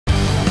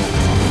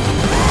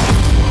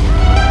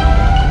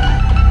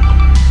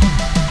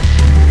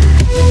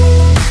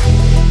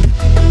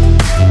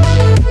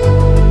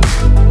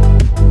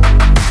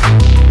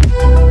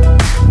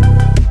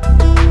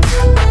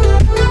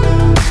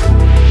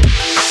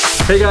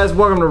Hey guys,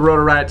 welcome to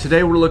Rotor Riot.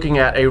 Today we're looking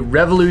at a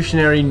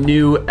revolutionary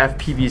new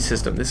FPV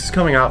system. This is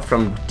coming out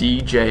from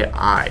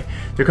DJI.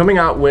 They're coming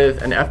out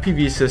with an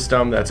FPV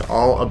system that's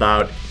all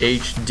about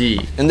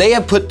HD. And they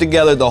have put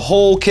together the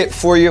whole kit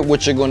for you,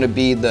 which are going to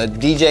be the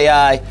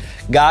DJI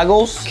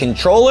goggles,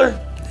 controller,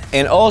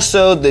 and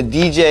also the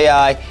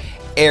DJI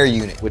air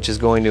unit, which is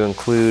going to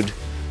include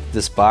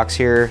this box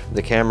here,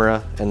 the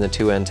camera, and the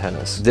 2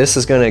 antennas. This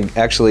is going to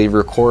actually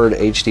record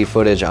HD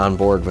footage on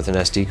board with an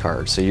SD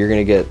card. So you're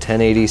going to get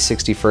 1080,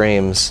 60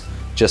 frames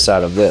just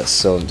out of this.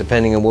 So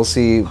depending on, we'll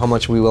see how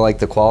much we will like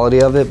the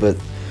quality of it, but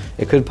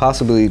it could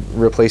possibly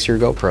replace your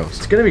GoPros.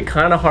 It's going to be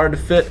kind of hard to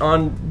fit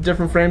on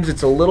different frames.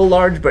 It's a little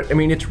large, but I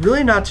mean, it's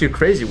really not too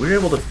crazy. We were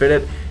able to fit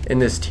it in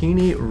this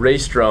teeny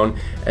race drone,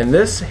 and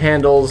this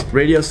handles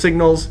radio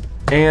signals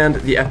and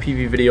the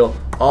FPV video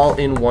all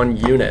in one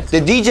unit. The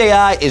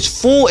DJI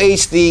is full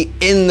HD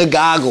in the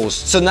goggles.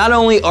 So not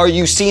only are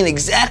you seeing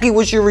exactly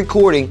what you're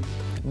recording,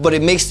 but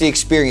it makes the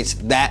experience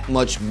that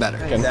much better.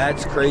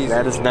 That's crazy.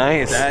 That is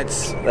nice.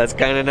 That's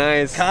kind of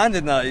nice. Kind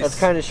of nice. That's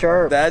kind of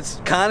sharp. That's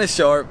kind of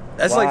sharp.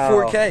 That's like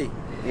 4K.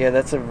 Yeah,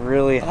 that's a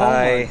really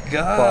high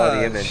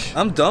quality image.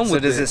 I'm done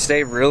with it. So does it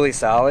stay really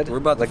solid? We're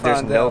about to like there's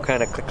find no out.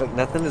 kind of click,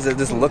 nothing? Does it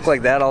just look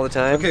like that all the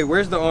time? Okay,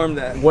 where's the arm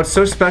at? What's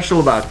so special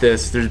about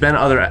this, there's been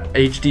other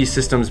HD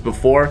systems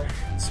before.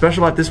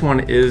 Special about this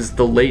one is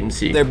the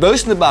latency. They're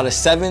boasting about a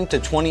 7 to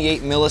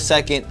 28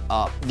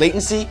 millisecond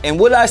latency. And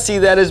what I see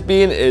that as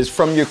being is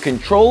from your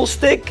control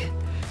stick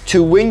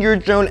to when your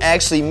drone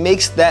actually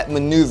makes that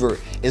maneuver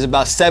is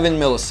about 7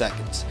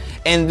 milliseconds.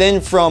 And then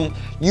from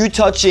you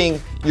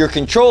touching your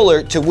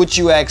controller to what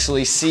you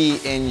actually see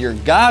in your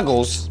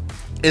goggles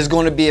is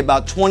going to be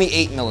about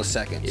 28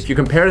 milliseconds. If you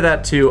compare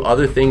that to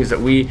other things that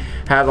we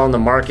have on the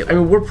market, I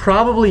mean, we're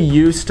probably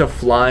used to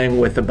flying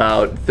with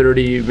about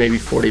 30, maybe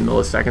 40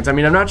 milliseconds. I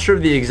mean, I'm not sure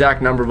of the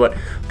exact number, but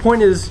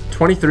point is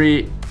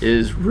 23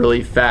 is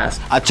really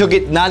fast. I took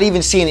it not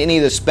even seeing any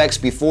of the specs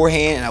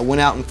beforehand, and I went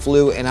out and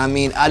flew, and I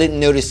mean, I didn't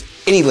notice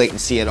any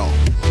latency at all.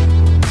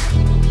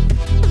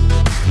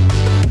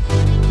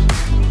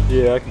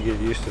 Yeah, I can get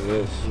used to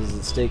this. Does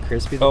it stay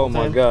crispy the Oh whole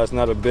my time? god, it's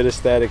not a bit of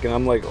static, and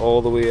I'm like all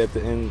the way at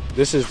the end.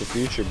 This is the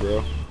future,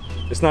 bro.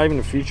 It's not even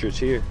the future, it's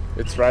here.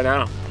 It's right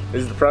now.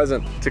 This is the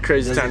present. It's a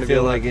crazy Does time it to be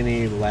feel alive. like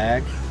any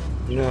lag?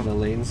 No, The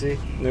latency?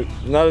 no,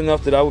 not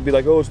enough that I would be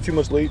like, oh, it's too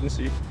much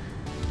latency.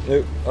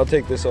 Nope, I'll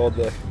take this all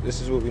day. This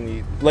is what we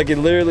need. Like, it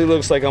literally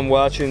looks like I'm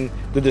watching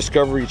the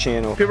Discovery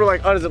Channel. People are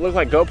like, oh, does it look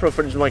like GoPro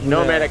footage? I'm like,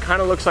 no, Yeah. man, it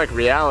kind of looks like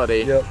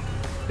reality. Yep.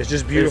 It's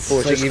just beautiful.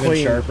 It's like just even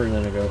clean. sharper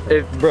than a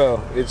GoPro.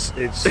 Bro, it's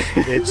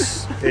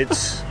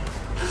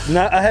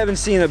not. I haven't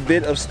seen a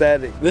bit of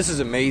static. This is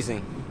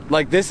amazing.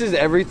 Like, this is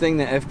everything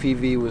that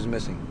FPV was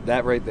missing.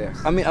 That right there.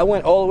 I mean, I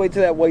went all the way to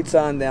that white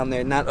sign down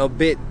there. Not a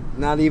bit,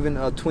 not even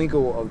a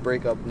twinkle of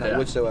breakup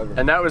whatsoever.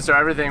 And that was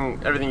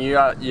everything you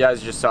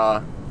guys just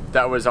saw.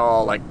 That was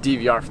all like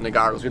DVR from the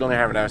goggles. We don't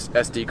have an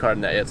SD card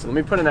in that yet. So let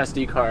me put an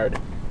SD card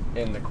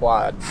in the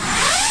quad.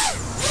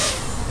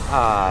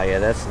 Ah, yeah,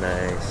 that's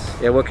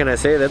nice. Yeah, what can I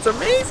say? That's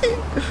amazing.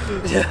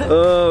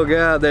 Oh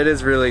god, that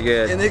is really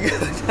good. And they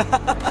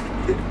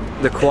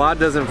The quad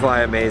doesn't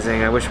fly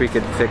amazing. I wish we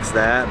could fix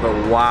that, but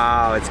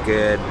wow, it's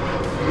good.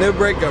 no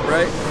breakup,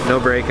 right? No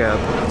breakup.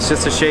 It's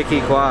just a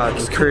shaky quad.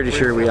 I'm pretty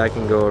sure I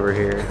can go over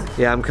here.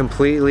 Yeah, I'm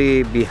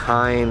completely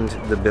behind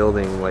the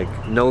building, like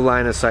no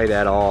line of sight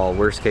at all.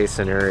 Worst case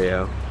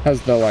scenario.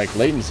 How's the like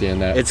latency in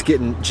that? It's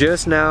getting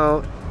just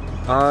now.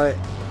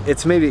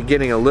 It's maybe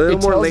getting a little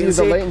more tells you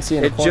latency. the latency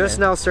in the it's corner. just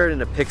now starting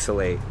to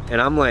pixelate, and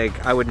I'm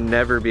like, I would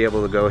never be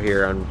able to go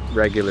here on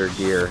regular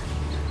gear.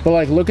 But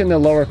like, look in the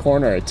lower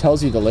corner. It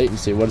tells you the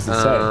latency. What does it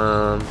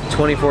say?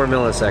 24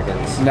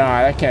 milliseconds.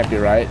 Nah, that can't be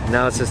right.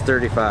 Now it says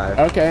 35.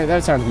 Okay,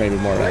 that sounds maybe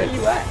more right. Where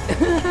you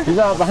at? He's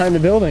out behind the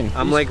building.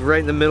 I'm like right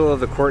in the middle of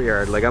the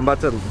courtyard. Like I'm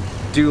about to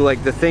do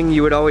like the thing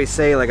you would always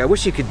say, like I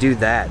wish you could do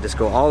that. Just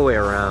go all the way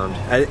around.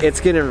 It's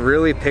getting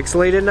really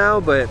pixelated now,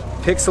 but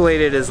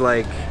pixelated is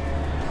like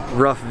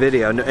rough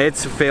video. No,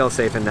 it's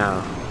fail-safing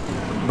now.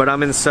 But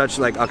I'm in such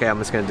like, okay, I'm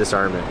just gonna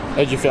disarm it.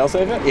 Did you fail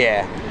save it?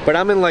 Yeah. But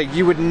I'm in like,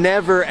 you would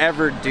never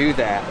ever do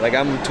that. Like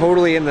I'm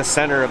totally in the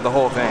center of the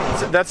whole thing.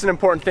 So that's an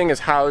important thing, is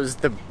how's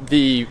the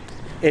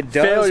It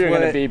does failure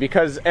what going to it- be,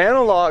 because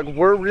analog,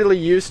 we're really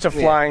used to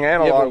flying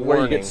analog but where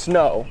you warning. get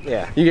snow.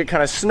 Yeah. You get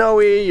kind of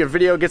snowy, your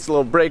video gets a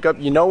little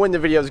breakup, you know when the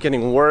video is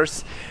getting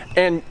worse,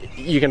 and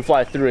you can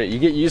fly through it. You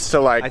get used to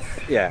like I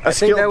think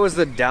skill- that was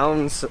the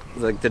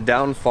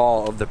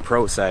downfall of the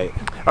Pro sight.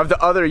 of the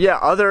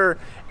other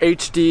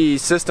HD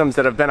systems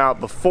that have been out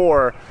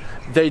before.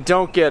 They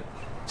don't get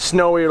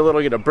snowy or a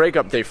little get a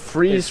breakup, they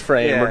freeze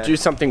frame or do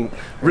something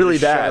really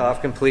Shut bad. off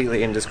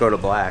completely and just go to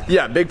black.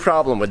 Yeah, big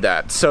problem with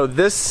that. So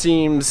this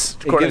seems,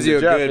 It gives you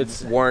a Jeff,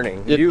 good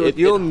warning. it-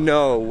 You'll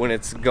know when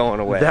it's going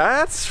away.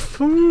 That's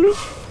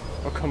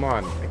oh, come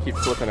on, I keep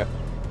flipping it.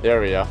 There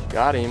we go,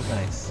 got him.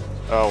 Nice.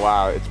 Oh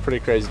wow, it's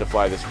pretty crazy to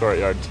fly this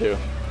courtyard too.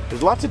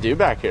 There's a lot to do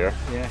back here.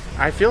 Yeah.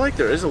 I feel like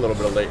there is a little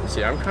bit of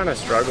latency. I'm kind of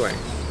struggling.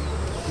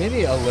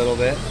 Maybe a little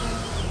bit.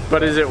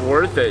 but is it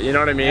worth it? You know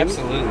what I mean?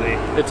 Absolutely.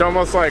 It's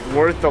almost like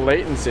worth the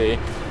latency.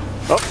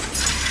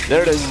 Oh,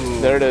 there it is.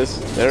 Ooh. There it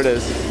is. There it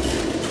is.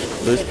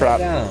 Loose prop.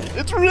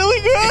 It's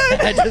really good.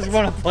 I just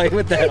want to play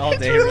with that all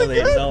day. Really,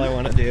 is all I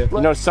want to do.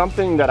 You know,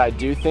 something that I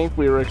do think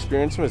we were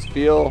experiencing was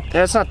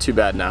it's not too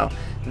bad now.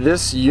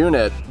 This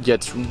unit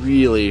gets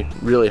really,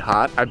 really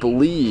hot. I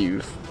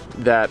believe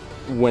that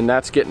when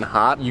that's getting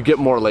hot, you get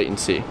more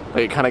latency.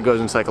 Like it kind of goes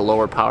into like a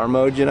lower power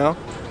mode, you know?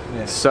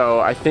 Yeah.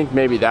 So I think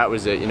maybe that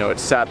was it. You know, it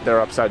sat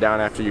there upside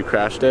down after you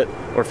crashed it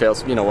or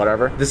fails, you know,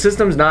 whatever. The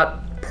system's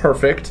not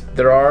perfect.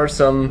 There are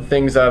some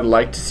things that I'd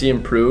like to see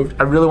improved.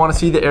 I really want to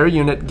see the air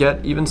unit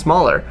get even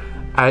smaller.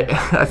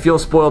 I feel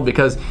spoiled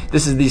because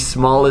this is the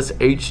smallest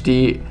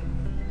HD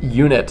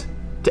unit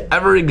to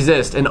ever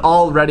exist, and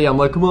already I'm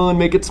like, come on,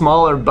 make it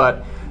smaller,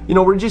 but you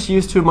know, we're just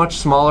used to much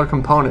smaller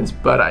components.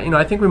 But you know,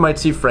 I think we might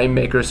see frame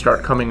makers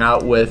start coming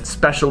out with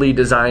specially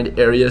designed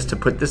areas to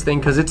put this thing,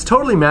 because it's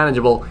totally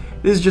manageable.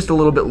 It is just a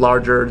little bit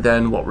larger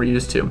than what we're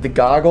used to. The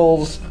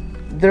goggles,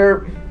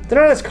 they're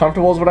not as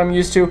comfortable as what I'm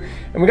used to,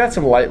 and we got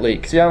some light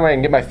leaks. See how I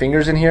can get my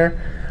fingers in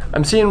here?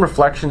 I'm seeing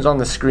reflections on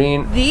the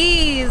screen.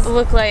 These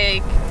look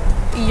like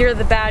you're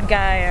the bad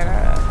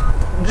guy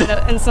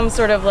in some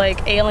sort of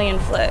like alien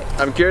flick.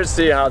 I'm curious to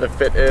see how the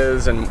fit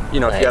is, and you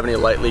know, if you have any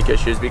light leak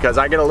issues, because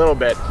I get a little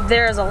bit.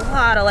 There's a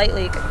lot of light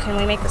leak. Can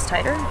we make this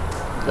tighter?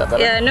 Is that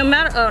better? Yeah, no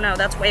matter, oh no,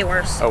 that's way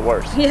worse. Oh,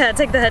 worse. Yeah,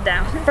 take the head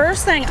down.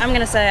 First thing I'm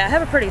gonna say, I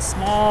have a pretty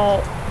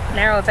small,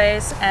 narrow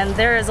face, and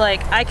there is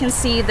like, I can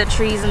see the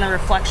trees and the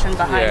reflection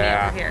behind me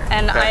over here.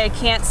 And I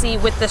can't see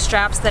with the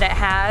straps that it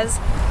has,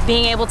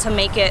 being able to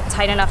make it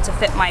tight enough to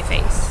fit my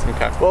face.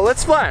 Okay. Well,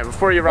 let's fly them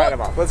before you ride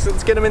them off.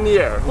 Let's get them in the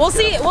air. We'll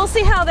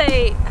see how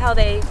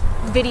they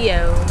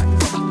video.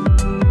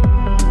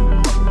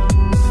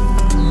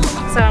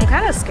 So I'm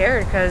kind of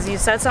scared because you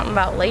said something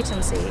about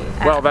latency.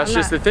 Well, that's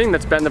just the thing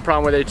that's been the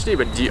problem with HD,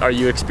 but are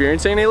you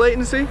experiencing any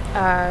latency?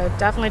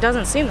 Definitely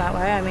doesn't seem that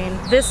way. I mean,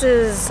 this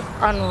is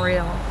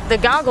unreal. The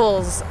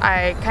goggles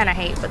I kind of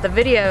hate, but the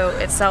video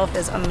itself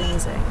is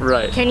amazing.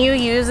 Right. Can you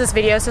use this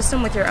video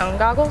system with your own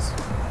goggles?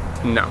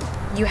 No.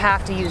 You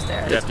have to use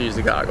theirs. You have to use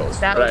the goggles.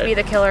 That would be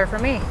the killer for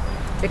me.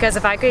 Because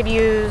if I could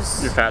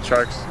use... Your Fat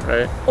Sharks,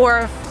 right? Or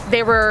if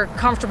they were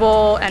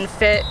comfortable and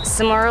fit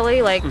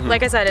similarly,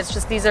 like I said, it's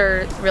just these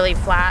are really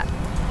flat.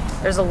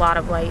 There's a lot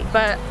of light,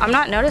 but I'm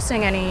not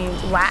noticing any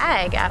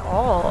lag at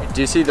all.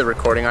 Do you see the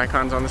recording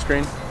icons on the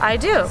screen? I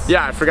do.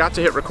 Yeah, I forgot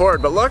to hit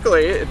record, but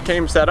luckily it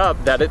came set up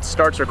that it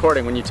starts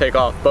recording when you take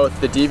off both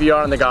the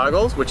DVR and the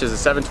goggles, which is a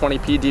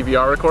 720p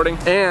DVR recording,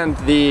 and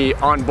the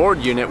onboard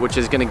unit, which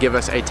is gonna give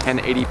us a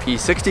 1080p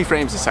 60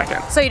 frames a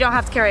second. So you don't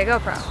have to carry a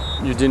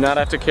GoPro? You do not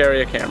have to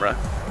carry a camera.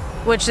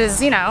 Which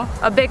is, you know,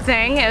 a big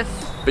thing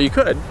But you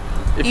could.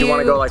 If you want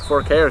to go like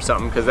 4K or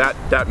something, because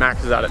that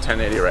maxes out at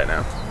 1080 right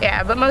now.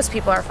 Yeah, but most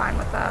people are fine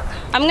with that.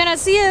 I'm gonna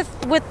see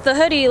if with the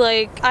hoodie,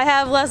 like, I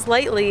have less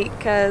light leak,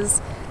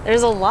 because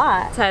there's a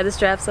lot. Tie the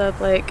straps up,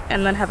 like,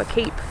 and then have a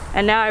cape.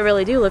 And now I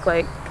really do look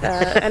like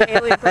an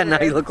alien predator.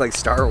 Now you look like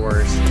Star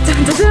Wars.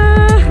 Dun, dun,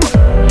 dun.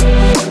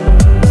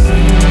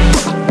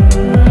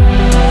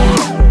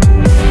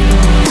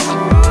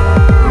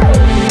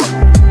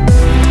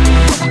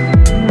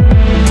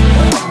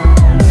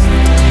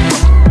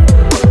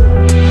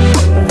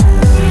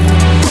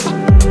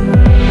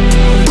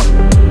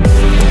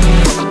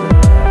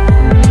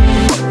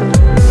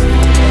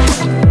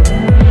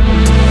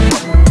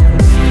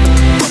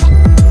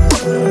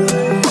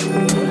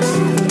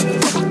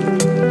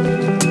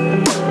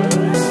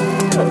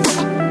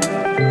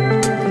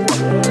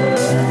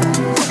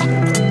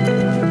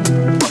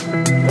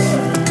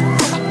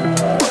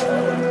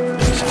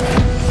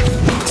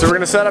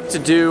 Set up to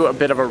do a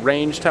bit of a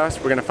range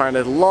test. We're gonna find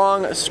a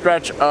long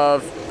stretch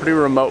of pretty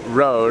remote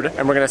road,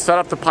 and we're gonna set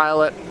up the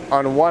pilot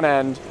on one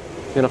end.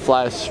 We're gonna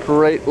fly a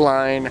straight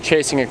line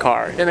chasing a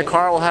car. In the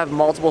car we'll have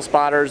multiple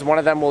spotters. One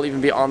of them will even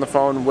be on the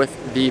phone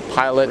with the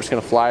pilot. We're just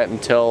gonna fly it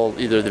until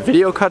either the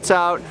video cuts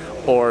out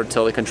or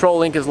till the control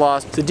link is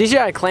lost. So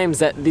DJI claims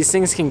that these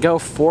things can go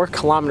 4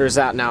 kilometers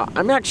out. Now,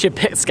 I'm actually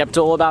a bit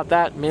skeptical about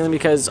that, mainly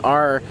because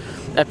our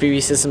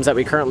FPV systems that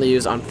we currently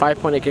use on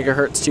 5.8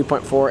 gigahertz,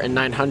 2.4, and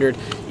 900,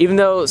 even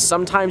though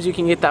sometimes you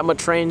can get that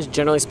much range,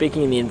 generally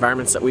speaking, in the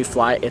environments that we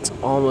fly, it's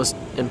almost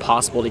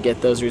impossible to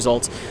get those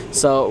results.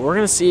 So we're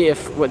gonna see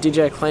if what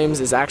DJI claims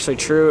is actually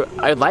true.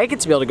 I'd like it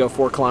to be able to go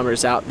 4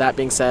 kilometers out. That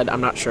being said,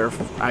 I'm not sure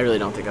I really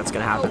don't think that's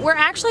gonna happen. We're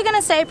actually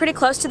gonna stay pretty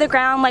close to the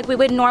ground like we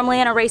would normally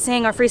in a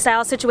racing or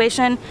freestyle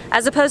situation,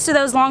 as opposed to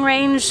those long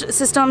range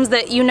systems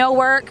that you know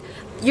work.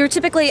 You're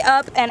typically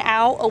up and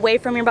out away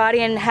from your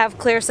body and have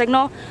clear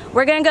signal.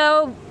 We're gonna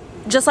go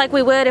just like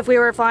we would if we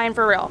were flying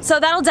for real. So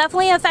that'll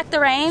definitely affect the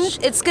range.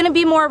 It's gonna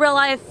be more real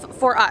life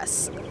for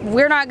us.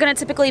 We're not gonna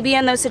typically be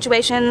in those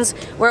situations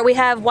where we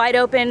have wide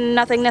open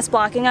nothingness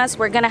blocking us.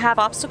 We're gonna have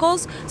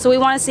obstacles. So we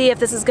wanna see if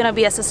this is gonna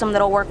be a system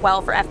that'll work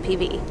well for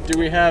FPV. Do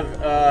we have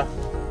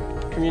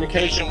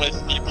communication with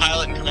the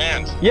pilot in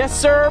command? Yes,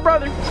 sir,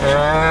 brother.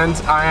 And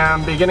I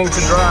am beginning to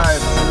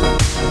drive.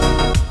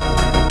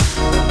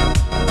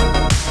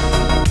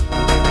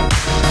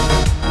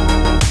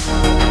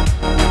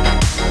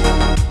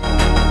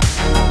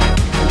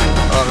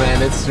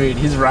 sweet.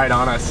 He's right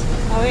on us.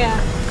 Oh yeah.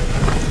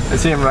 I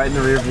see him right in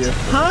the rear view.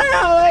 Hi,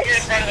 Alex. Get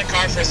in front of the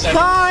car for a second.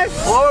 Hi.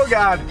 Oh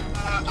God.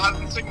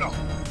 On the signal.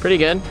 Pretty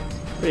good.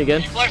 Pretty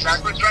good. Can you fly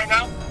backwards right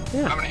now?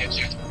 Yeah. I'm gonna hit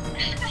you.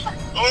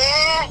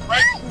 Oh,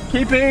 right.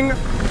 Keeping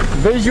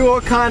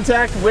visual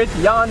contact with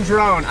Yon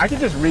drone. I could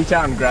just reach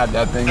out and grab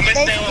that thing. I'm gonna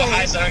stay a little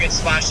high so I don't get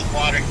splashed in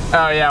water.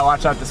 Oh yeah,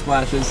 watch out the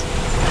splashes.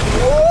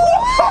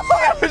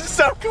 That was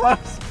so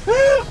close.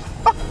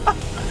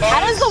 How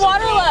does the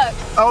water look?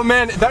 Oh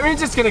man, that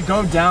means it's gonna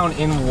go down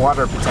in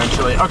water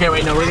potentially. Okay,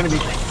 wait, no, we're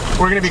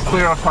gonna be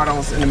clear of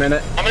puddles in a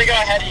minute. I'm gonna go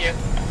ahead of you.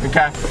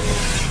 Okay.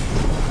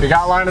 We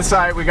got line of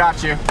sight. We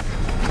got you.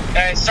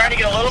 It's starting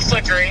to get a little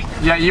flickery.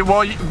 Yeah,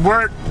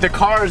 the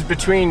car is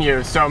between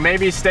you, so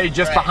maybe stay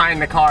just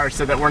behind the car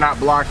so that we're not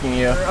blocking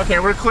you. Okay,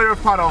 we're clear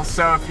of puddles,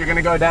 so if you're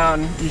gonna go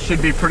down, you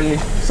should be pretty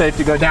safe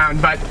to go down.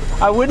 But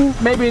I wouldn't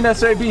maybe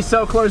necessarily be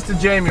so close to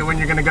Jamie when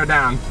you're gonna go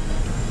down.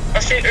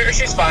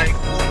 She's fine.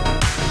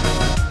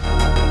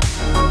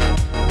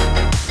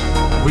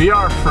 We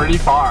are pretty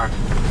far.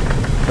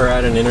 We're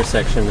at an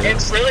intersection now.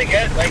 It's really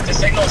good. Like the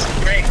signal's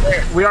pretty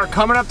clear. We are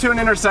coming up to an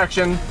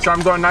intersection, so I'm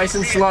going nice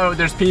and slow.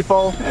 There's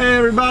people. Hey,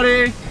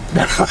 everybody.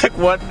 They're like,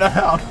 what the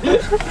hell?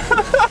 It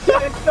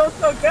feels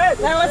so good. That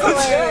was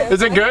hilarious.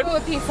 Is it good?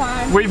 With peace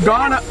on. We've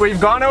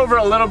gone over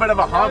a little bit of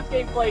a Now hump. it's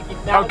getting flaky.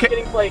 Now Okay. it's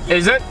getting flaky.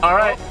 Is it? All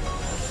right.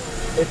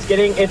 It's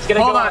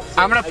gonna Hold go on. up.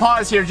 I'm gonna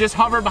pause here. Just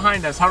hover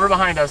behind us. Hover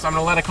behind us. I'm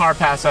gonna let a car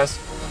pass us.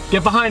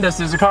 Get behind us.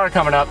 There's a car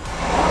coming up.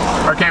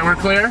 Okay, we're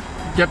clear.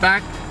 Get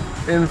back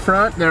in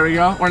front. There we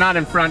go. We're not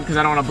in front because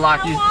I don't want to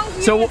block you. How long do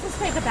you So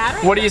anticipate the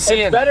battery? what are you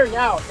seeing? It's better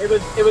now. It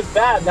was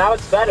bad. Now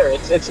it's better.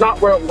 It's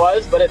not where it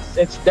was, but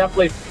it's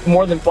definitely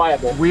more than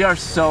flyable. We are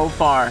so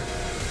far.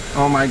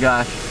 Oh my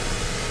gosh.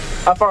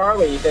 How far are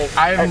we, you think?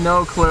 I have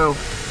no clue.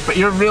 But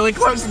you're really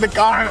close to the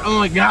car. Oh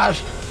my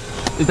gosh.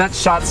 Is that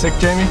shot sick,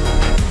 Jamie?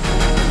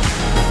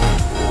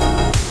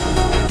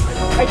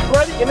 I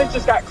swear the image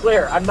just got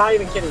clear. I'm not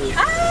even kidding you.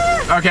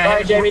 Okay.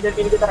 Sorry, Jamie, didn't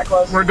mean to get that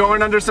close. We're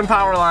going under some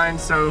power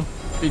lines, so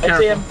be careful.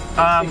 see him.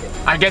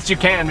 I guess you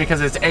can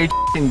because it's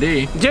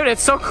H&D. Dude,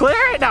 it's so clear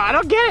right now. I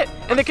don't get it.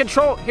 And the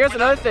control, here's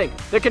another thing.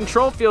 The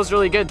control feels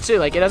really good too.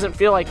 Like it doesn't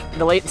feel like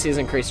the latency is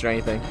increased or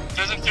anything.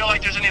 Doesn't feel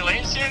like there's any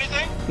latency or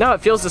anything? No, it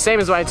feels the same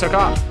as when I took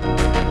off.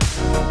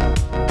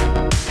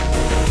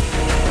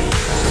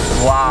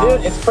 Wow.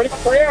 Dude, it's pretty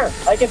clear.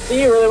 I can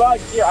see you really well. I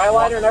can see your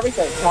eyeliner and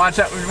everything. Watch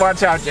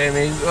out,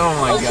 Jamie. Oh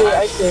my I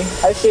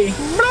god. see.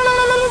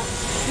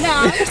 No,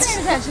 I'm just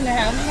paying attention to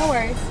him. No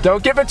worries.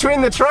 Don't get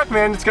between the truck,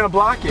 man. It's gonna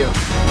block you.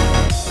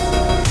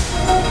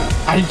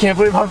 I can't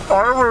believe how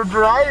far we're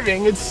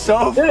driving. It's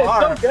so Dude,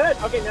 far. it's so good.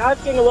 Okay, now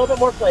it's getting a little bit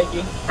more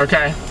flaky,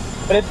 Okay.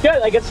 but it's good.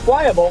 Like it's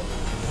flyable.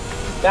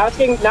 Now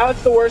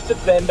it's the worst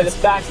it's been, but it's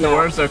back The now.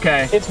 worst.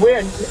 Okay. It's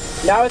weird.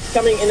 Now it's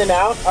coming in and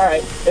out. All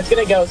right, it's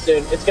gonna go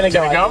soon. It's gonna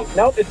go. Did it go? I think.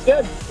 Nope, it's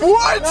good.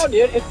 What? No,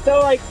 dude, it's so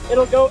like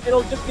it'll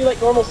just be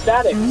like normal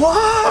static.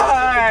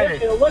 Why?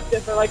 It'll look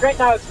different. Like right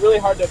now, it's really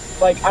hard to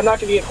like. I'm not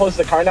gonna get close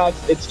to the car now.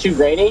 It's too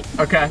grainy.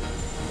 Okay.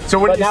 So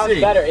what But do you now see?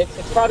 it's better.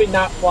 It's probably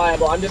not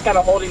flyable. I'm just kind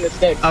of holding the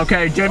stick.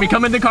 Okay, Jamie,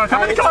 come in the car.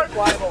 Come in the car. It's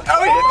flyable.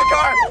 Oh, he hit the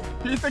car.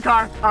 He hit the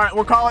car. All right,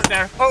 we'll call it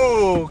there.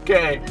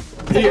 Okay.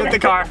 He hit the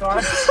car.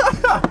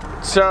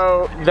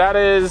 So that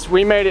is,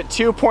 we made it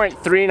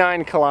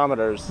 2.39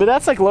 kilometers. But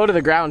that's like low to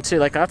the ground too.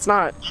 Like that's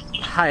not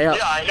high up.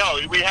 Yeah, I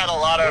know. We had a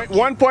lot of...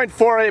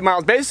 1.48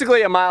 miles,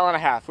 basically a mile and a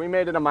half. We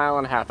made it a mile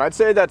and a half. I'd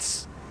say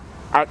that's,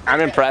 I'm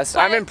impressed.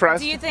 I'm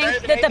impressed. Do you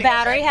think that the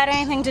battery had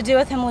anything to do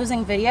with him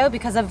losing video?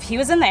 Because he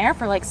was in the air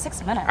for like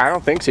 6 minutes. I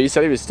don't think so. He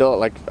said he was still at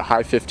like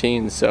high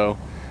 15s, so.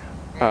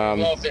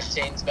 low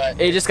 15s, but...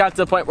 It just got to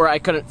the point where I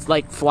couldn't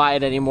like fly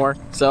it anymore.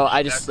 So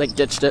I just like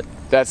ditched it.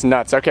 That's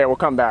nuts. Okay, we'll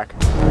come back.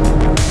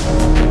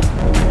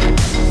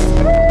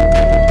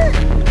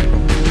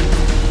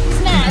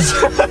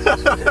 Dude,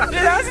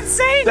 that was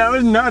insane. That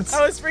was nuts.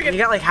 I was freaking. You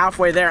got like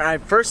halfway there,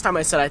 and first time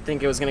I said I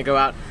think it was gonna go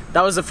out.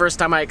 That was the first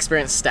time I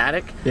experienced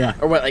static. Yeah.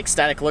 Or what like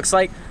static looks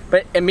like.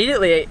 But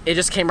immediately it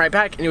just came right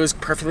back, and it was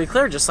perfectly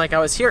clear, just like I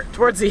was here.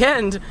 Towards the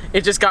end,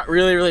 it just got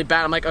really, really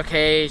bad. I'm like,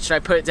 okay, should I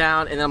put it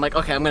down? And then I'm like,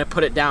 okay, I'm gonna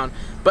put it down.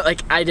 But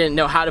like I didn't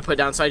know how to put it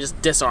down, so I just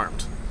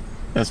disarmed.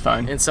 That's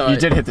fine. And so you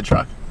did hit the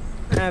truck.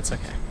 That's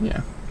okay.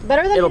 Yeah.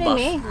 Better than It'll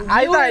hitting buff. me.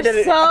 I You thought I were did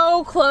it.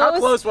 so close. How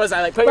close was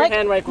I? Like put your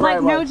hand right where I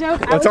was. no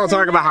joke. Let's all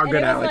talk about how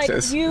good Alex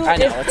is. I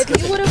know,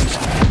 If you would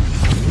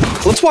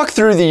have. Let's walk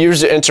through the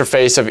user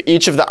interface of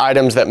each of the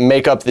items that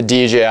make up the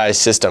DJI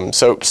system.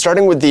 So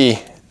starting with the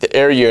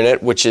air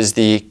unit, which is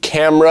the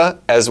camera,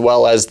 as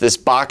well as this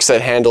box that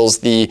handles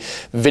the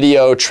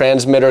video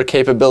transmitter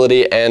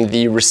capability and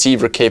the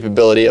receiver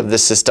capability of the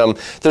system.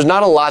 There's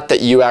not a lot that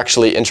you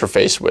actually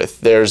interface with.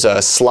 There's a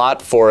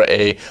slot for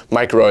a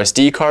micro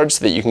SD card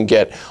so that you can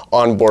get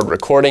onboard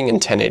recording in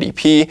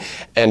 1080p,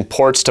 and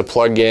ports to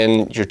plug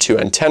in your 2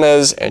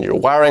 antennas and your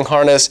wiring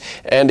harness,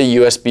 and a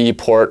USB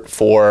port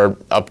for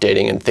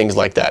updating and things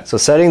like that. So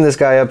setting this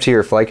guy up to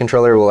your flight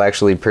controller will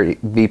actually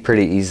be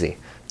pretty easy.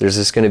 There's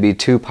just going to be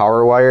 2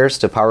 power wires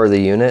to power the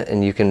unit,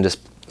 and you can just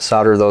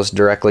solder those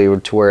directly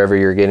to wherever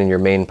you're getting your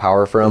main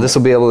power from. This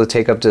will be able to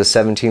take up to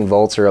 17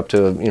 volts or up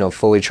to, you know,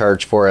 fully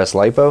charged 4S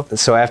LiPo.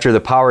 So after the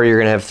power, you're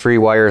gonna have 3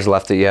 wires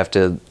left that you have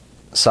to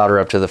solder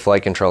up to the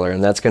flight controller,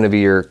 and that's gonna be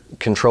your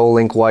control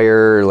link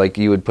wire, like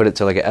you would put it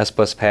to like a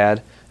S-bus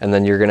pad, and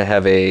then you're gonna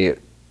have a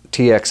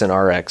TX and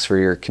RX for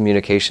your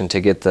communication to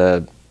get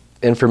the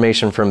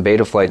information from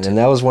Betaflight. And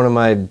that was one of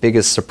my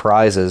biggest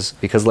surprises,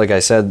 because like I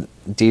said,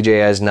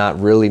 DJI is not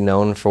really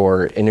known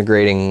for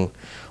integrating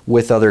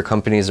with other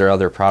companies or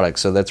other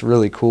products. So that's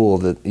really cool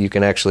that you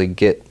can actually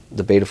get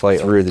the Betaflight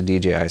through the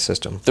DJI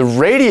system. The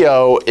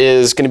radio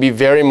is going to be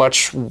very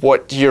much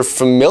what you're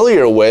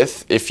familiar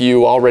with if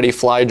you already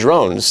fly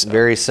drones.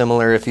 Very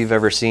similar if you've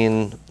ever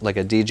seen like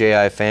a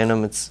DJI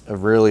Phantom. It's a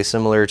really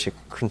similar to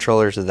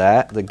controller to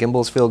that. The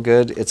gimbals feel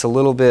good. It's a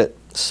little bit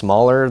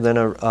smaller than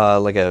a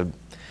like a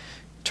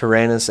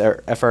Taranis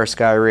FR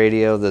Sky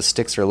radio. The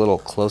sticks are a little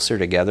closer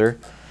together,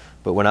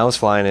 but when I was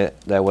flying it,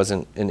 that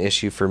wasn't an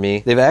issue for me.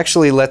 They've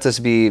actually let this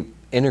be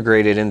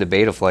integrated into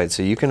Betaflight,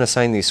 so you can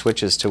assign these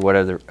switches to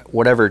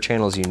whatever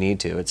channels you need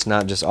to. It's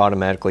not just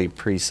automatically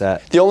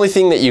preset. The only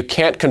thing that you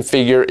can't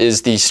configure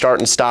is the start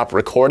and stop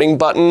recording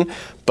button,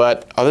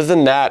 but other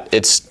than that,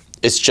 it's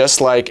just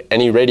like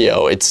any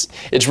radio. It's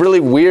really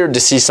weird to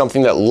see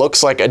something that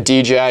looks like a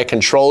DJI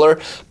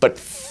controller, but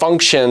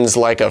functions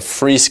like a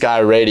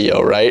FreeSky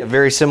radio, right?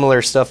 Very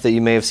similar stuff that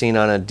you may have seen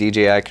on a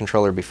DJI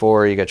controller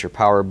before. You got your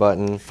power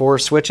button, 4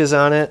 switches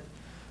on it.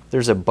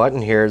 There's a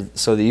button here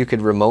so that you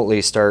could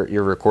remotely start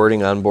your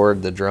recording on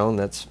board the drone.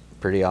 That's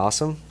pretty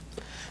awesome.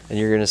 And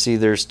you're gonna see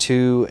there's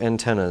 2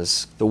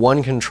 antennas. The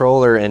one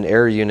controller and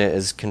air unit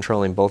is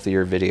controlling both of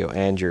your video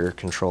and your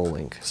control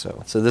link.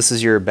 So this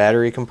is your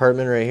battery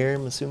compartment right here.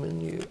 I'm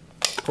assuming you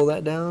pull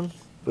that down.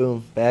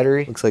 Boom,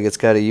 battery. Looks like it's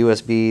got a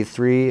USB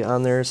 3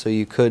 on there, so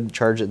you could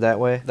charge it that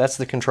way. That's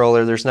the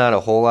controller. There's not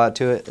a whole lot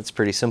to it. It's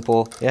pretty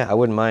simple. Yeah, I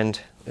wouldn't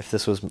mind if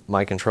this was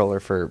my controller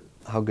for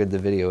how good the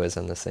video is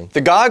on this thing.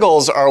 The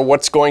goggles are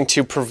what's going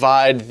to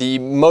provide the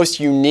most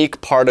unique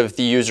part of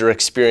the user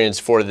experience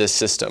for this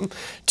system.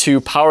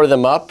 To power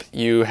them up,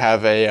 you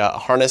have a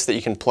harness that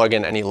you can plug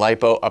in any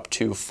LiPo up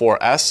to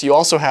 4S. You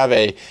also have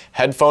a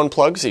headphone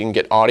plug so you can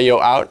get audio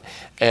out.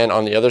 And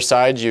on the other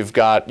side, you've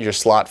got your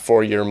slot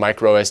for your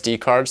micro SD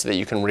card so that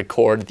you can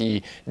record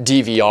the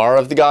DVR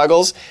of the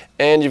goggles.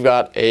 And you've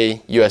got a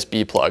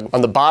USB plug.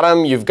 On the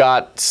bottom, you've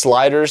got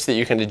sliders that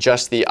you can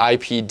adjust the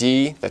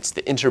IPD, that's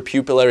the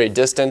interpupillary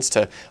distance,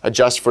 to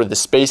adjust for the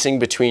spacing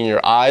between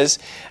your eyes.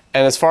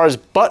 And as far as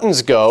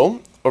buttons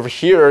go, over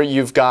here,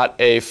 you've got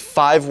a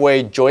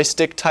 5-way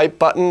joystick type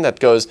button that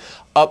goes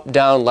up,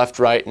 down, left,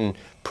 right, and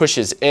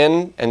pushes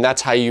in, and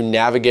that's how you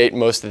navigate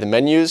most of the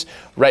menus.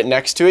 Right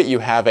next to it, you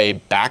have a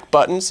back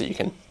button, so you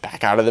can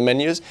back out of the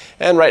menus,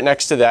 and right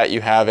next to that,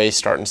 you have a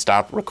start and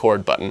stop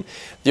record button.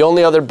 The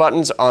only other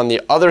buttons on the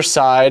other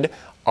side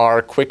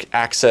are quick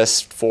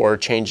access for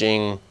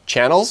changing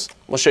channels.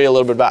 We'll show you a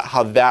little bit about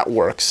how that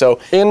works.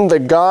 So in the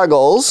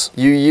goggles,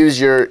 you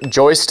use your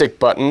joystick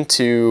button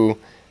to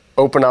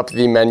open up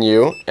the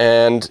menu,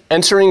 and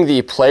entering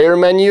the player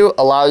menu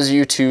allows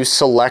you to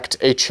select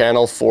a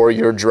channel for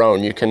your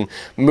drone. You can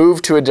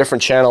move to a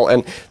different channel,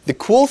 and the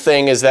cool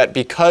thing is that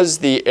because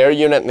the air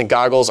unit and the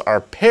goggles are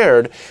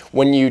paired,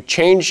 when you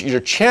change your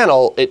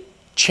channel, it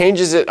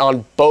changes it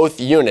on both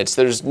units.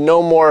 There's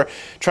no more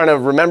trying to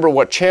remember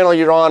what channel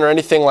you're on or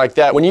anything like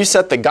that. When you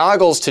set the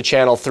goggles to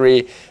channel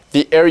 3,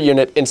 the air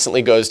unit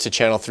instantly goes to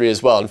channel 3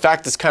 as well. In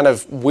fact, it's kind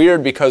of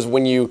weird because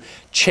when you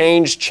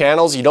change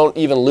channels, you don't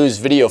even lose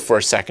video for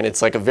a second.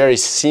 It's like a very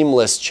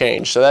seamless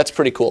change, so that's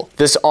pretty cool.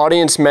 This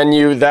audience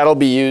menu, that'll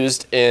be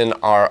used in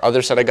our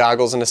other set of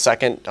goggles in a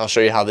second. I'll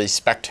show you how the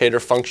spectator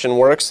function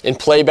works. In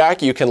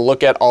playback, you can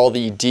look at all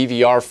the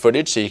DVR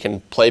footage, so you can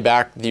play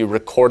back the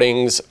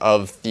recordings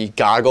of the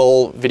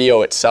goggle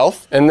video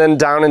itself. And then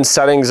down in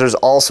settings, there's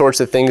all sorts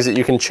of things that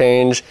you can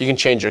change. You can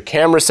change your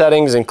camera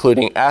settings,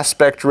 including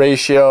aspect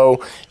ratio,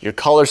 your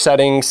color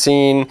settings,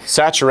 scene,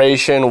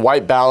 saturation,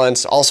 white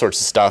balance, all sorts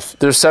of stuff.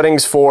 There's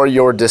settings for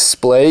your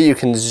display. You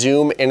can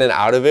zoom in and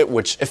out of it,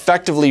 which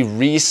effectively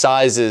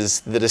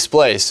resizes the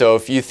display. So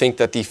if you think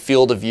that the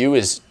field of view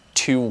is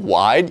too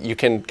wide, you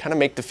can kind of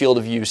make the field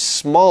of view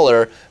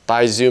smaller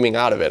by zooming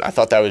out of it. I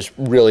thought that was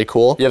really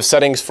cool. You have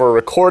settings for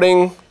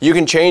recording. You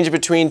can change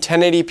between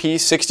 1080p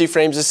 60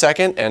 frames a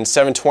second and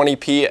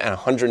 720p and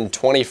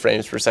 120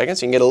 frames per second,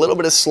 so you can get a little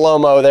bit of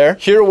slow-mo there.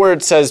 Here where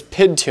it says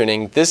PID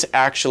tuning, this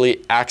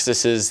actually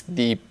accesses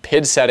the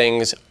PID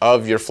settings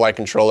of your flight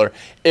controller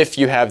if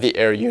you have the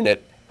air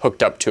unit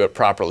hooked up to it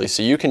properly.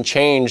 So you can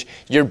change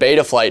your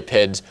Betaflight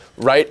PIDs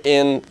right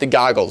in the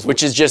goggles,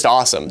 which is just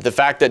awesome. The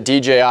fact that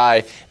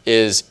DJI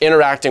is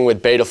interacting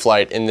with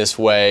Betaflight in this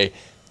way,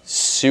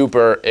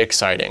 super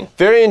exciting.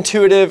 Very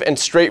intuitive and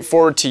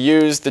straightforward to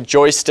use. The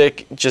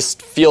joystick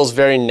just feels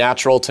very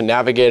natural to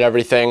navigate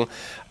everything.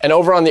 And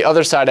over on the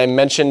other side, I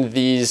mentioned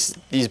these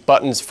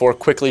buttons for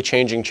quickly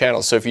changing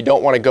channels. So if you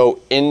don't want to go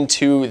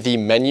into the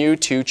menu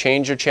to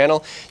change your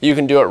channel, you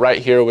can do it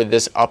right here with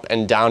this up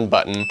and down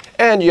button.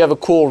 And you have a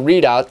cool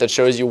readout that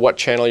shows you what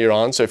channel you're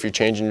on. So if you're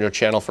changing your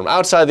channel from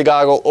outside the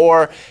goggle,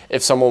 or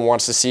if someone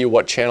wants to see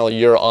what channel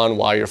you're on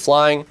while you're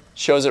flying,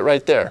 shows it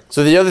right there.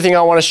 So the other thing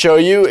I want to show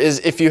you is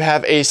if you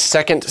have a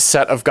second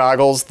set of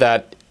goggles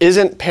that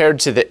isn't paired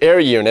to the air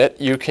unit,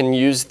 you can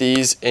use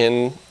these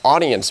in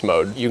audience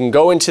mode. You can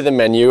go into the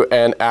menu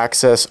and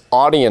access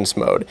audience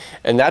mode,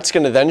 and that's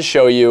going to then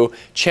show you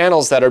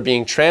channels that are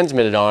being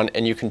transmitted on,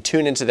 and you can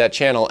tune into that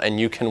channel and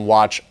you can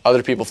watch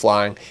other people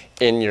flying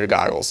in your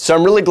goggles. So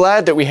I'm really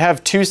glad that we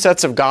have 2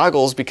 sets of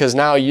goggles, because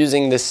now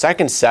using this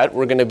second set,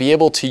 we're going to be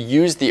able to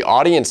use the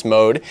audience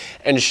mode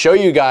and show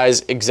you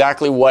guys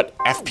exactly what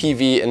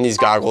FPV in these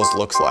goggles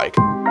looks like.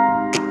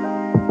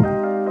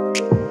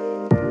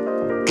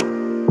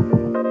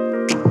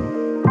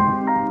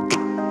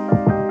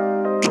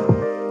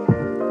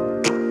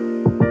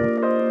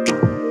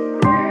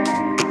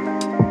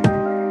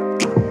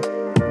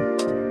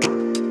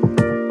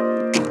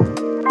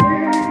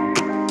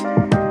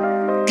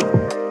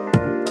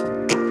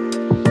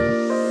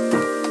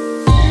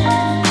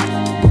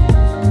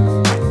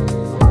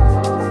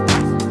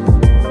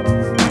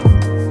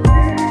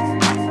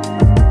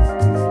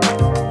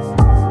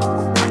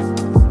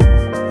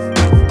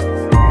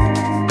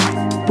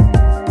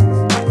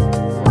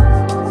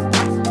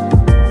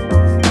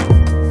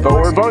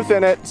 Both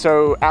in it,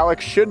 so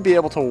Alex should be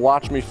able to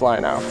watch me fly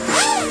now.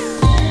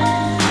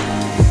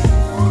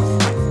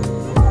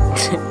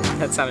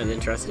 That sounded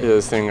interesting. Yeah,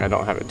 this thing, I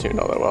don't have it tuned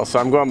all that well, so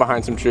I'm going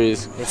behind some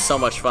trees. It's so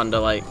much fun to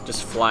like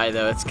just fly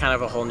though. It's kind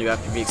of a whole new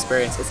FPV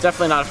experience. It's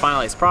definitely not a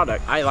finalized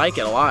product. I like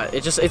it a lot.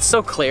 It's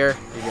so clear.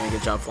 You're doing a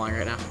good job flying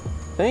right now.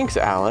 Thanks,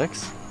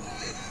 Alex.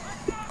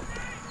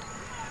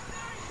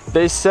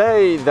 They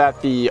say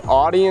that the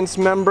audience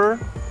member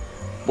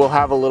will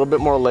have a little bit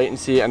more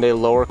latency and a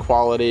lower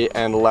quality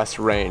and less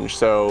range.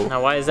 So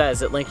now, why is that?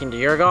 Is it linking to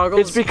your goggles?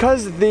 It's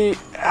because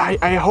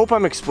I hope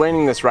I'm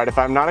explaining this right. If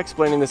I'm not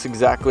explaining this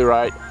exactly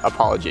right,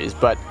 apologies.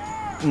 But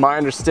my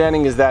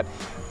understanding is that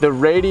the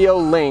radio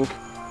link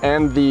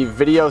and the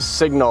video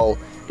signal,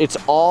 it's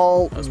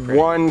all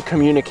one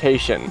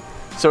communication.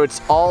 So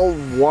it's all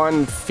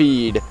one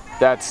feed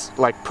that's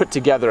like put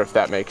together, if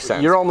that makes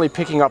sense. You're only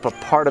picking up a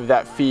part of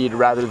that feed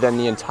rather than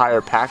the entire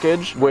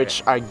package,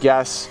 which I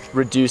guess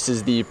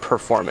reduces the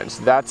performance.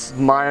 That's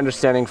my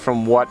understanding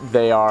from what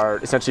they are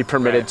essentially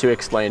permitted to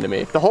explain to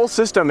me. The whole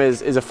system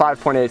is a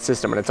 5.8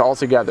 system, and it's all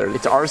together.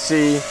 It's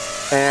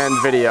RC and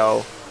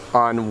video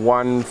on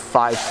one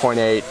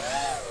 5.8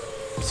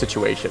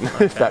 situation,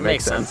 if that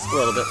makes sense. A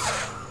little bit.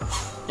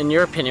 In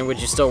your opinion,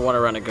 would you still want to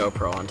run a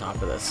GoPro on top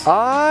of this?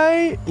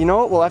 You know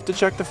what, we'll have to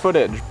check the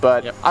footage,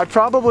 but I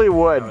probably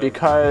would,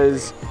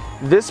 because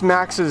this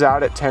maxes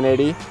out at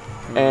 1080,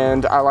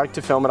 and I like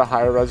to film at a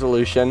higher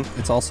resolution.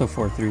 It's also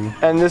 4:3.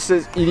 And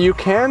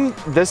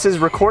this is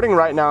recording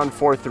right now in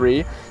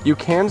 4:3. You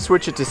can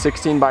switch it to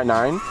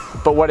 16:9,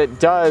 but what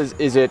it does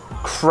is it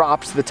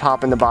crops the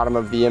top and the bottom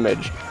of the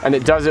image, and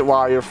it does it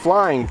while you're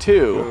flying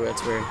too. Ooh,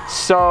 that's weird.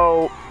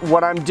 So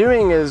what I'm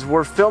doing is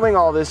we're filming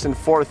all this in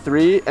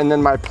 4:3, and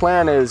then my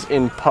plan is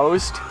in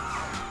post.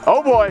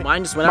 Oh boy,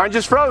 mine just went out. Mine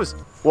just froze.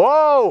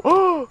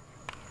 Whoa!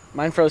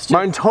 Mine froze too.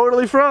 Mine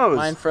totally froze.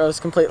 Mine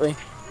froze completely.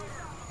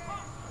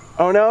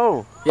 Oh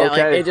no. Yeah,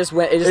 okay.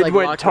 like it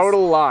went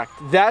total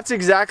locked. That's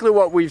exactly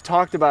what we've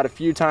talked about a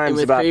few times.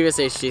 With about previous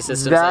HD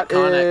systems that like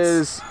Connex.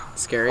 Is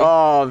scary.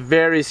 Oh,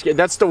 very scary.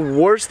 That's the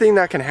worst thing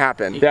that can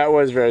happen. That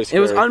was very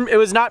scary. It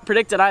was not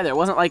predicted either. It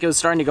wasn't like it was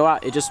starting to go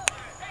out. It just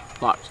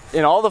locked.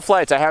 In all the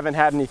flights, I haven't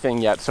had anything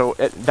yet. So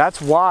that's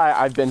why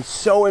I've been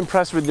so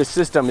impressed with this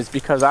system, is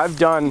because I've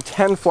done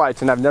 10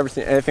 flights and I've never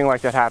seen anything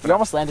like that happen. You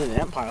almost landed in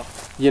an ant pile.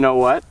 You know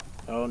what?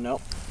 Oh no.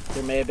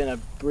 There may have been a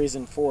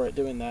reason for it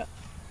doing that.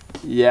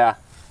 Yeah.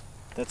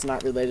 That's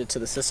not related to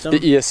the system. The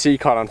ESC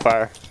caught on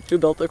fire. Who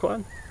built the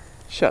quad?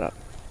 Shut up.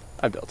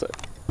 I built it.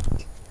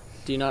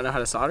 Do you not know how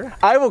to solder?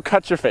 I will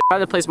cut your face. If I had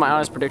to place my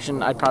honest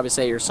prediction, I'd probably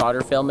say your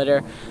solder failed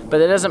midair, but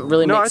that doesn't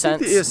really make sense. No, I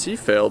think the ESC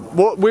failed.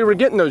 Well, we were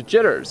getting those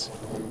jitters.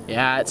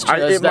 Yeah, it's true.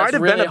 It might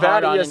have been a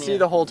bad ESC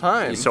the whole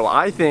time. So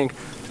I think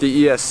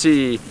the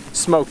ESC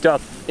smoked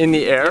up in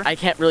the air. I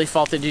can't really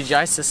fault the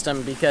DJI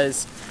system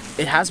because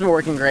it has been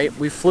working great.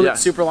 We flew at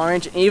super long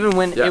range, and even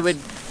when it would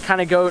kind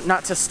of go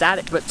not to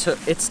static but to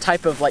its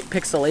type of like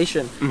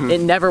pixelation, it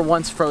never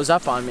once froze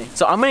up on me.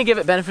 So I'm gonna give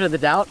it benefit of the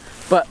doubt,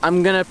 but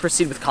I'm gonna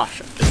proceed with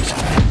caution.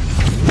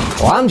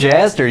 Well, I'm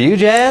jazzed. Are you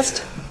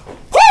jazzed?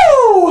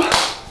 Woo!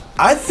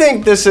 I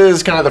think this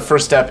is kind of the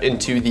first step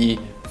into the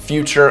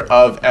future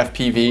of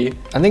FPV?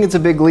 I think it's a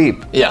big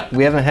leap. Yeah.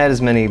 We haven't had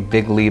as many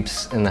big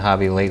leaps in the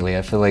hobby lately.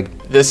 I feel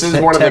like this is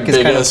one of the tech is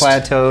kind of biggest.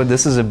 plateaued.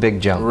 This is a big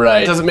jump.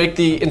 Right. It doesn't make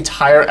the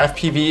entire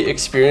FPV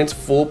experience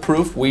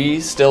foolproof. We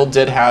still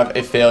did have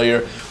a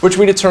failure, which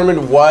we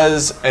determined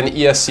was an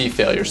ESC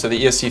failure. So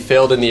the ESC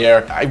failed in the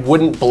air. I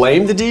wouldn't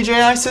blame the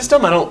DJI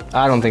system. I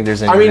don't think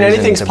there's any I mean, reason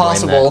anything's to blame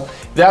possible.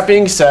 That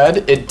being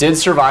said, it did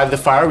survive the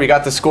fire. We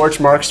got the scorch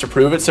marks to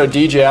prove it, so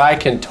DJI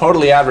can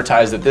totally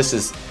advertise that this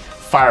is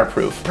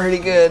fireproof. Pretty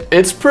good.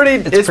 It's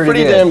pretty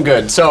damn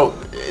good. So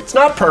it's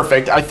not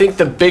perfect. I think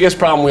the biggest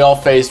problem we all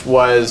faced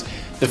was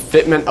the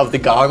fitment of the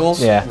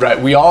goggles. Yeah. Right.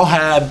 We all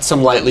had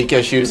some light leak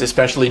issues,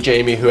 especially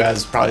Jamie, who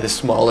has probably the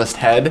smallest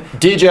head.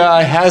 DJI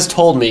has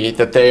told me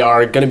that they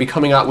are going to be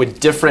coming out with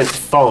different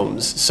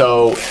foams.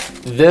 So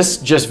this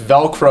just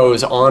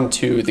Velcros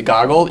onto the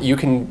goggle. You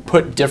can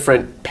put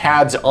different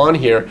pads on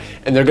here,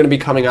 and they're going to be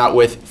coming out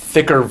with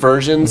thicker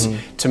versions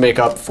to make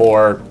up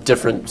for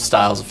different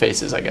styles of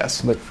faces, I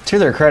guess. But to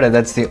their credit,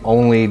 that's the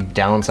only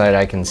downside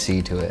I can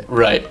see to it.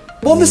 Right.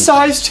 Well, the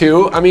size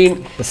too. I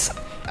mean,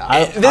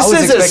 I was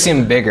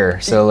expecting bigger,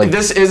 so like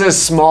this is as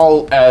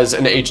small as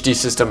an HD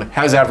system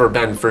has ever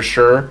been for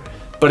sure,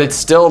 but it's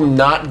still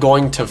not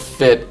going to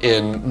fit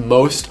in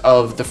most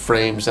of the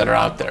frames that are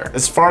out there.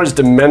 As far as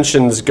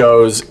dimensions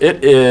goes,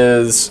 it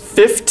is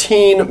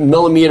 15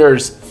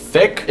 millimeters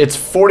thick, it's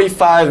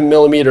 45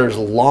 millimeters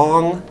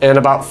long, and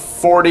about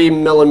 40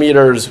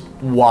 millimeters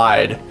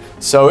wide.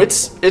 So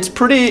it's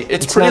pretty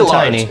large.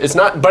 Tiny. It's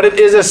not, but it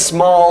is as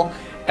small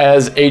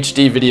as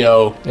HD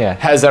video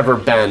has ever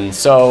been.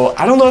 So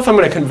I don't know if I'm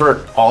going to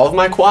convert all of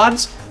my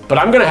quads, but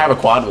I'm going to have a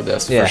quad with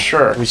this for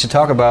sure. We should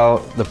talk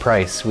about the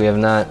price. We have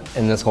not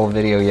in this whole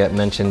video yet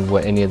mentioned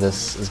what any of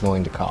this is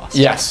going to cost.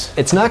 Yes.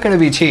 It's not going to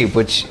be cheap,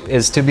 which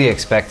is to be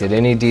expected.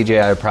 Any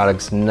DJI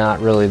product's not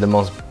really the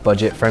most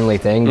budget friendly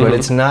thing, but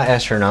it's not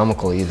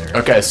astronomical either.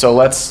 Okay, so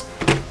let's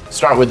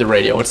start with the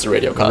radio. What's the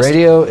radio cost? The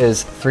radio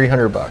is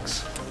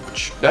 $300.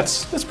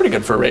 That's pretty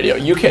good for a radio.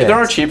 There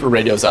are cheaper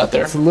radios out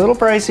there. It's a little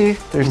pricey.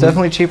 There's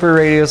definitely cheaper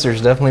radios.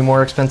 There's definitely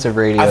more expensive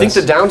radios. I think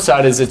the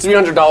downside is it's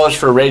 $300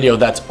 for a radio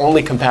that's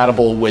only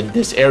compatible with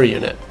this air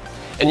unit.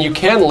 And you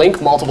can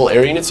link multiple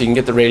air units. You can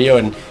get the radio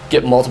and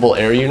get multiple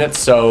air units.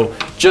 So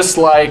just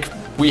like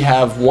we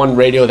have one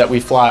radio that we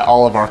fly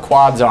all of our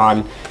quads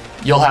on,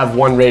 you'll have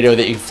one radio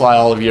that you can fly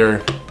all of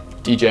your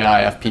DJI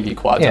FPV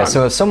quads on. Yeah,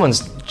 so if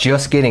someone's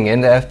just getting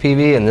into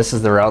FPV and this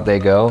is the route they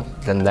go,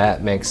 then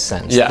that makes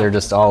sense. Yeah. They're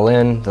just all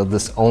in. They'll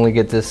just only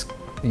get this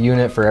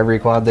unit for every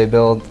quad they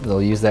build.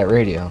 They'll use that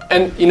radio.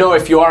 And you know,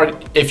 if you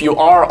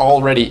are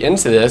already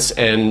into this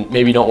and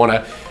maybe don't want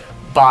to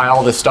buy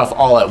all this stuff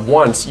all at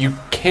once, you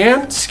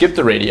can skip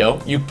the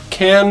radio. You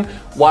can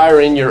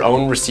wire in your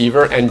own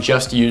receiver and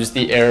just use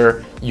the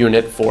air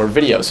unit for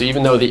video. So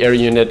even though the air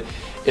unit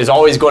is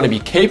always going to be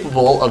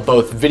capable of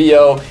both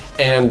video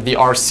and the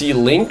RC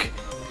link,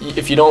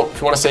 if you want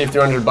to save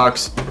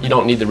 $300, you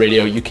don't need the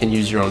radio. You can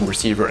use your own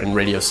receiver and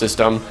radio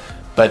system,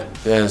 but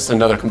there's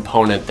another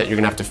component that you're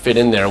gonna have to fit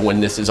in there when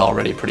this is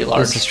already pretty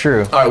large. This is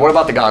true. All right, what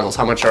about the goggles?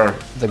 How much are?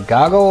 The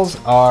goggles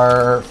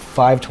are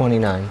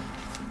 $529.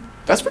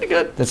 That's pretty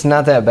good. That's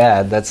not that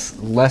bad. That's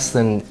less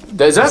than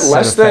Is that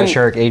less than Fat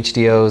Shark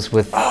HDOs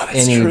with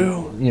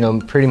any,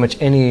 pretty much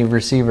any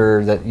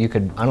receiver that you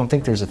could. I don't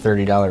think there's a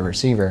 $30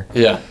 receiver.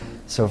 Yeah.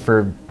 So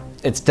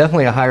it's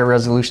definitely a higher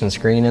resolution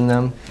screen in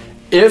them.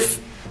 If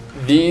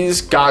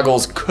these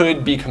goggles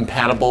could be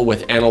compatible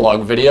with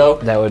analog video,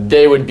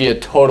 they would be a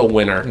total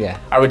winner. Yeah.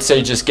 I would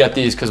say just get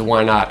these because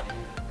why not?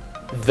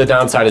 The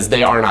downside is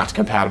they are not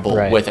compatible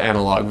with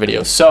analog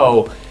video.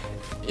 So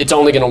it's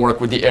only going to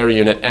work with the air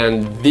unit,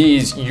 and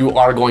these you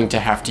are going to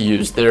have to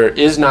use. There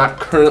is not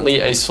currently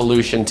a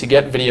solution to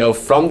get video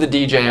from the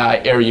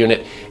DJI air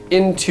unit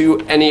into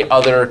any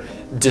other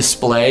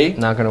display.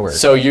 Not going to work.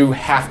 So you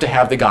have to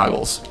have the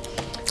goggles.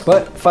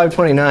 But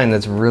 $529,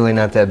 that's really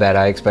not that bad.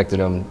 I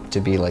expected them to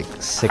be like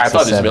 $6 I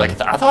thought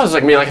it was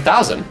like maybe like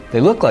 $1,000.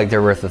 They look like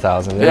they're worth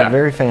 $1,000. They're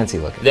very fancy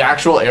looking. The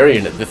actual air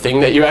unit, the thing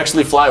that you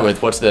actually fly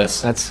with, what's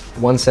this? That's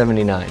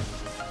 $179.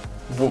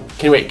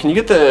 Can you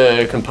get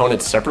the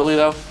components separately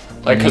though?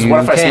 Like, because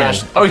what if I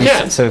smash? Oh, you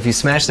can. So if you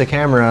smash the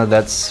camera,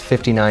 that's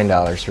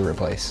 $59 to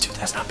replace. Dude,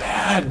 that's not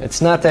bad.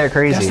 It's not that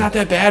crazy. That's not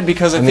that bad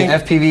because I think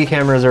FPV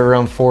cameras are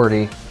around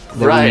 40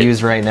 that we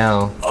use right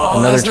now. Oh,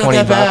 another that's not 20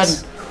 that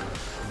bucks. bad.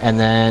 And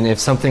then if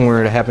something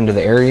were to happen to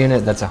the air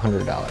unit, that's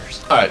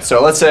 $100. All right,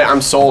 so let's say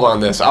I'm sold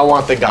on this. I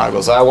want the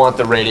goggles. I want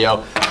the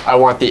radio. I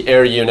want the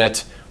air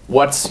unit.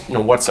 What's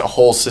a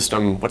whole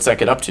system? What's that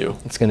get up to?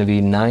 It's going to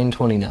be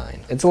 $929.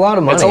 It's a lot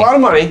of money. It's a lot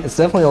of money. It's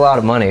definitely a lot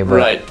of money,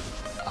 but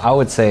I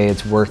would say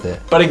it's worth it.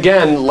 But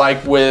again,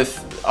 like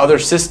with other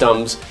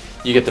systems,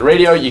 you get the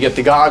radio, you get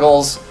the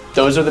goggles.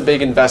 Those are the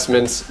big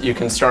investments. You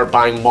can start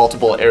buying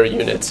multiple air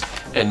units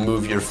and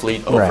move your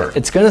fleet over. Right.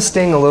 It's going to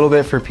sting a little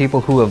bit for people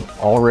who have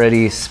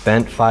already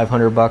spent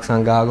 $500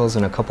 on goggles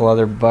and a couple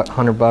other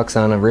 $100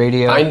 on a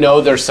radio. I know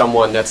there's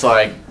someone that's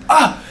like,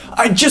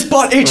 I just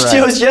bought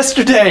HDOs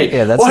yesterday.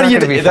 Yeah, that's not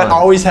going to be fun. That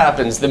always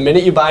happens. The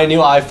minute you buy a new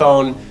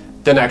iPhone,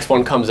 the next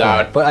one comes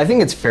out. But I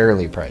think it's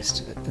fairly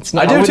priced. It's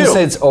not, I do wouldn't too.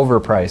 say it's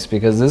overpriced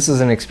because this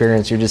is an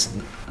experience.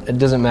 It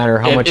doesn't matter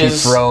how much you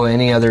throw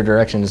any other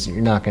directions,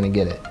 you're not going to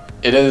get it.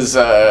 It is,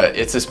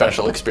 it's a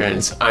special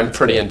experience. I'm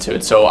pretty into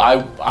it, so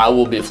I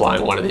will be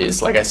flying one of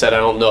these. Like I said, I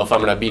don't know if I'm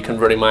gonna be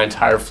converting my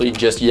entire fleet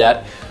just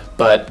yet,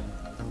 but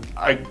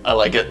I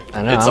like it.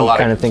 I know, I'm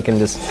kind of thinking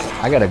this,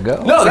 I gotta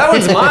go. No, that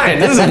one's mine.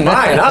 This is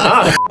mine.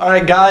 All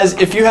right, guys,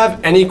 if you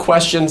have any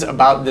questions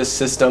about this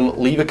system,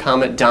 leave a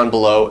comment down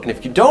below. And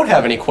if you don't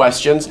have any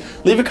questions,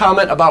 leave a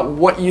comment about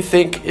what you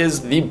think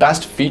is the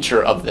best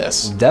feature of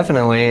this.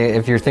 Definitely,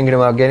 if you're thinking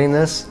about getting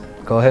this,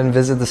 go ahead and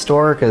visit the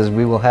store because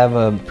we will have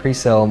a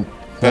pre-sale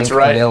link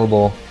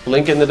available.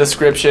 Link in the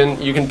description.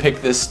 You can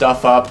pick this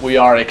stuff up. We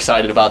are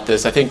excited about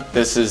this. I think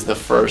this is the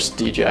first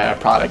DJI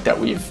product that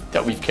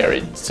we've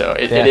carried. So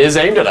it is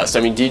aimed at us. I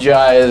mean,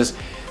 DJI is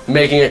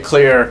making it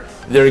clear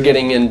they're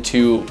getting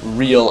into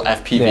real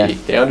FPV. Yeah.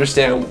 They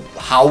understand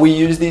how we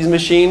use these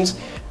machines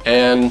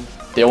and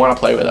they want to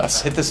play with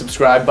us. Hit the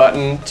subscribe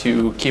button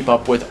to keep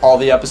up with all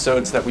the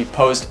episodes that we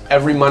post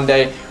every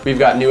Monday. We've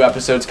got new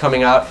episodes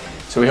coming out.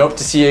 So we hope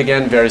to see you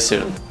again very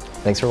soon.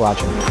 Thanks for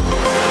watching.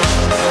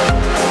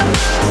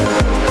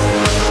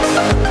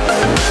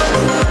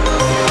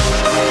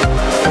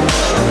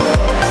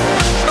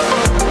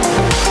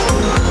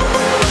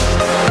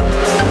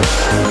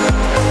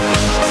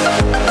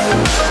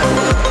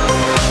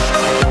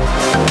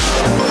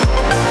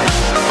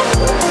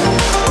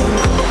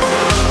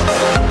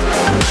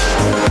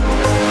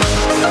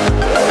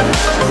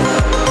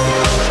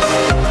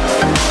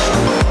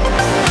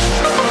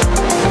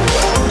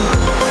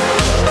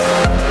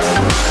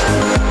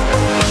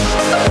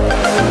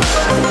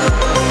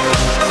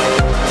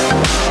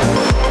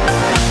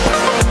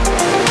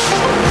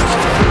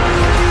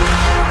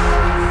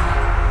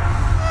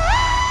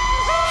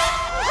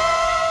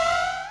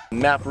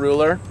 Map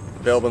Ruler,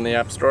 available in the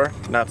App Store.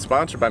 Not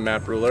sponsored by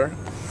Map Ruler.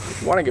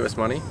 If you want to give us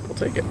money, we'll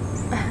take it.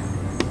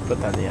 Put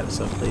that in the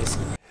episode, please.